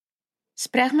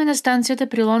Спряхме на станцията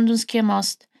при Лондонския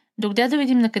мост. Докъде да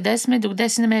видим на къде сме, докъде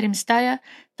си намерим стая,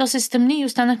 то се стъмни и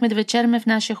останахме да вечеряме в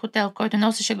нашия хотел, който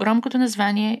носеше громкото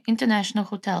название International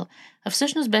Hotel, а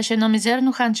всъщност беше едно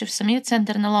мизерно ханче в самия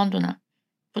център на Лондона.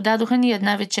 Подадоха ни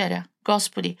една вечеря.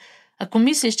 Господи, ако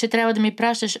мислиш, че трябва да ми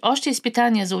пращаш още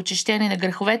изпитания за очищение на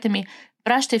греховете ми,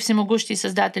 пращай, всемогущи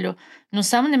Създателю, но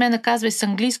само не ме наказвай с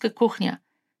английска кухня.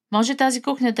 Може тази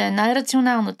кухня да е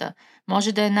най-рационалната,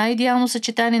 може да е най-идеално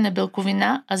съчетание на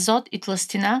белковина, азот и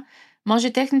тлъстина,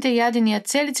 може техните ядения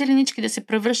цели целенички да се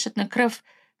превръщат на кръв,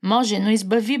 може, но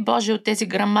избави Боже от тези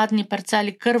грамадни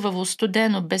парцали кърваво,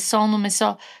 студено, безсолно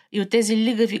месо и от тези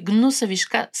лигави, гнусави,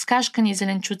 скашкани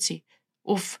зеленчуци.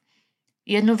 Уф!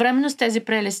 И едновременно с тези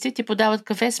прелести ти подават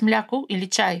кафе с мляко или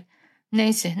чай.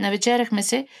 Ней се, навечеряхме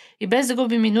се и без да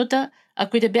губим минута,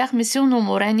 ако и да бяхме силно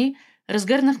уморени,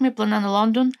 разгърнахме плана на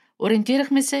Лондон,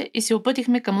 ориентирахме се и се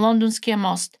опътихме към Лондонския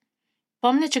мост.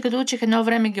 Помня, че като учих едно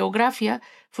време география,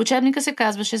 в учебника се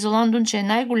казваше за Лондон, че е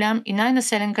най-голям и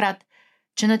най-населен град,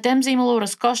 че на Темза имало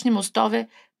разкошни мостове,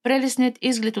 прелесният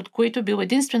изглед от които бил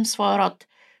единствен в своя род,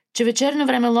 че вечерно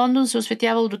време Лондон се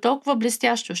осветявал до толкова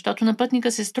блестящо, защото на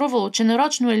пътника се струвало, че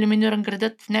нарочно е иллюминиран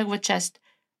градът в негова чест.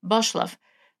 Бошлав.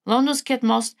 Лондонският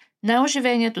мост,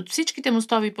 най-оживеният от всичките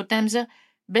мостове по Темза,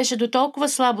 беше до толкова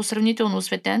слабо сравнително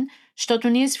осветен, защото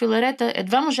ние с филарета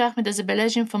едва можахме да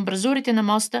забележим в амбразурите на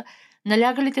моста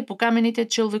налягалите по камените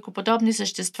човекоподобни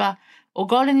същества,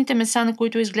 оголените меса, на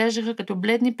които изглеждаха като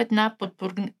бледни петна под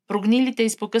прогнилите и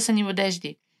изпокъсани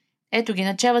одежди. Ето ги,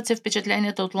 начеват се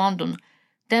впечатленията от Лондон.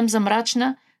 Темза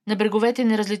мрачна, на бреговете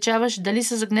не различаваш дали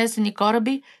са загнездени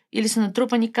кораби или са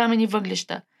натрупани камени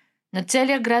въглища. На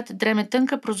целия град дреме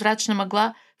тънка прозрачна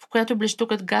мъгла, в която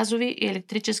блещукат газови и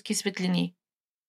електрически светлини.